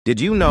Did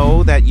you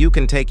know that you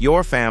can take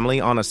your family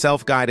on a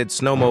self-guided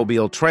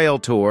snowmobile trail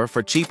tour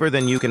for cheaper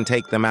than you can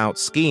take them out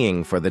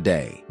skiing for the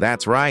day?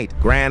 That's right.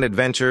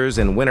 GrandAdventures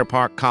in Winter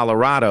Park,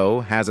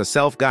 Colorado has a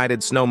self-guided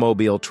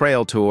snowmobile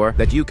trail tour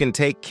that you can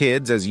take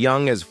kids as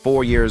young as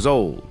 4 years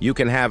old. You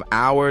can have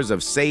hours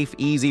of safe,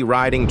 easy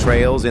riding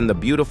trails in the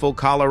beautiful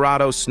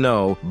Colorado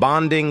snow,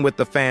 bonding with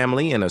the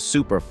family in a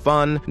super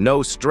fun,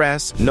 no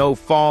stress, no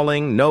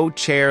falling, no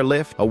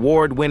chairlift,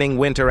 award-winning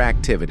winter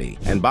activity.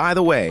 And by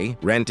the way,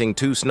 renting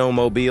 2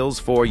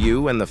 snowmobiles for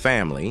you and the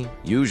family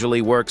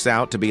usually works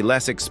out to be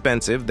less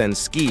expensive than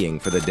skiing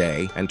for the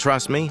day, and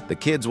trust me, the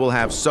kids will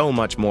have so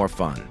much more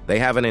fun. They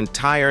have an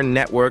entire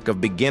network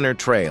of beginner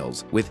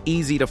trails with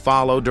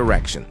easy-to-follow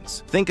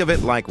directions. Think of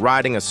it like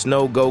riding a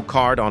snow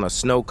go-kart on a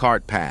snow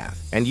kart path.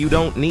 And you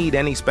don't need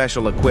any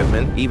special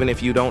equipment, even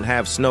if you don't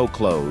have snow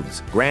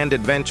clothes.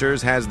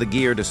 GrandAdventures has the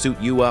gear to suit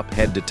you up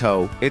head to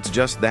toe. It's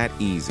just that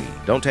easy.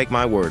 Don't take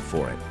my word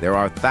for it. There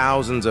are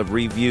thousands of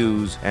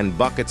reviews and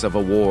buckets of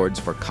awards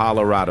for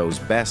Colorado's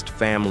best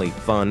family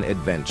fun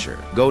adventure.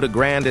 Go to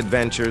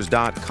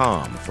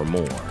grandadventures.com for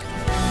more.